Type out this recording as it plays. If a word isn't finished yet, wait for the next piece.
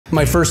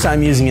My first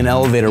time using an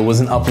elevator was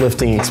an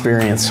uplifting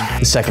experience.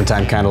 The second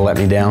time kind of let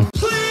me down.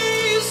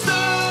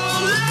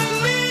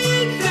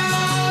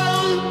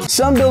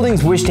 Some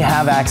buildings wish to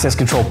have access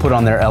control put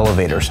on their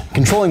elevators,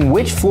 controlling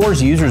which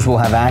floors users will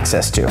have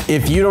access to.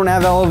 If you don't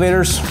have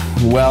elevators,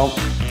 well,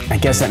 I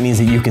guess that means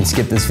that you can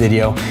skip this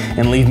video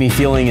and leave me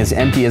feeling as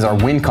empty as our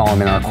win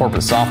column in our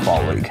corporate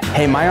softball league.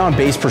 Hey, my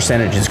on-base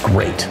percentage is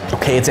great.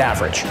 Okay, it's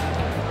average.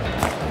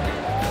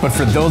 But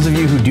for those of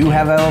you who do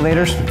have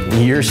elevators,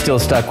 you're still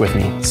stuck with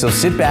me. So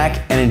sit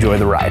back and enjoy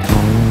the ride.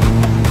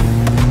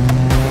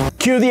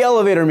 Cue the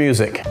elevator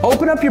music.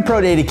 Open up your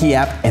Prodatakey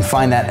app and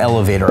find that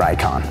elevator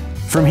icon.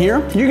 From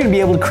here, you're gonna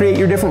be able to create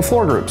your different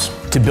floor groups.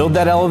 To build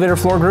that elevator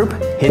floor group,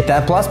 hit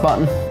that plus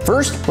button.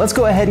 First, let's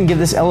go ahead and give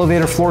this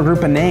elevator floor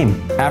group a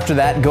name. After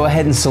that, go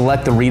ahead and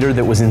select the reader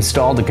that was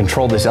installed to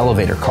control this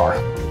elevator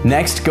car.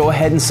 Next, go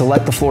ahead and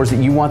select the floors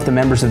that you want the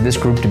members of this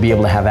group to be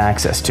able to have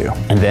access to,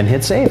 and then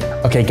hit save.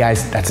 Okay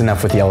guys, that's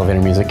enough with the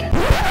elevator music.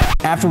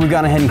 After we've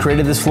gone ahead and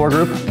created this floor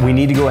group, we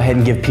need to go ahead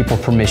and give people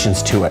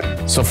permissions to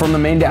it. So from the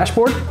main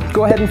dashboard,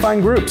 go ahead and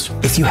find groups.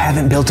 If you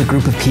haven't built a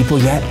group of people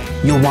yet,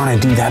 you'll want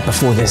to do that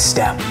before this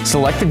step.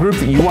 Select the group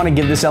that you want to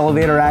give this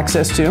elevator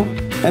access to,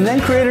 and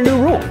then create a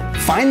new rule.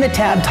 Find the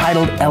tab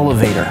titled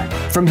Elevator.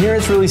 From here,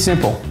 it's really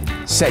simple.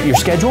 Set your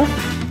schedule,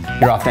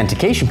 your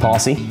authentication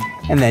policy,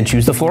 and then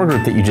choose the floor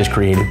group that you just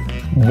created.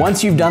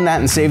 Once you've done that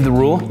and saved the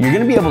rule, you're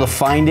gonna be able to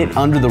find it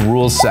under the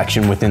rules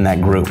section within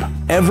that group.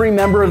 Every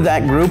member of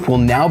that group will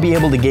now be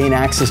able to gain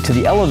access to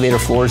the elevator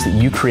floors that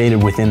you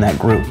created within that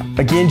group.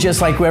 Again, just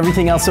like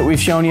everything else that we've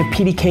shown you,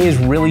 PDK is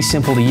really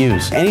simple to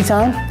use.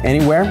 Anytime,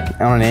 anywhere,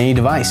 and on any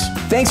device.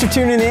 Thanks for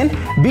tuning in.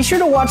 Be sure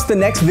to watch the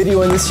next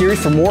video in this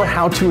series for more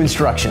how-to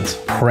instructions.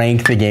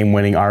 Prank the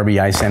game-winning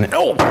RBI Senate.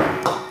 Oh,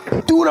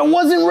 dude, I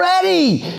wasn't ready!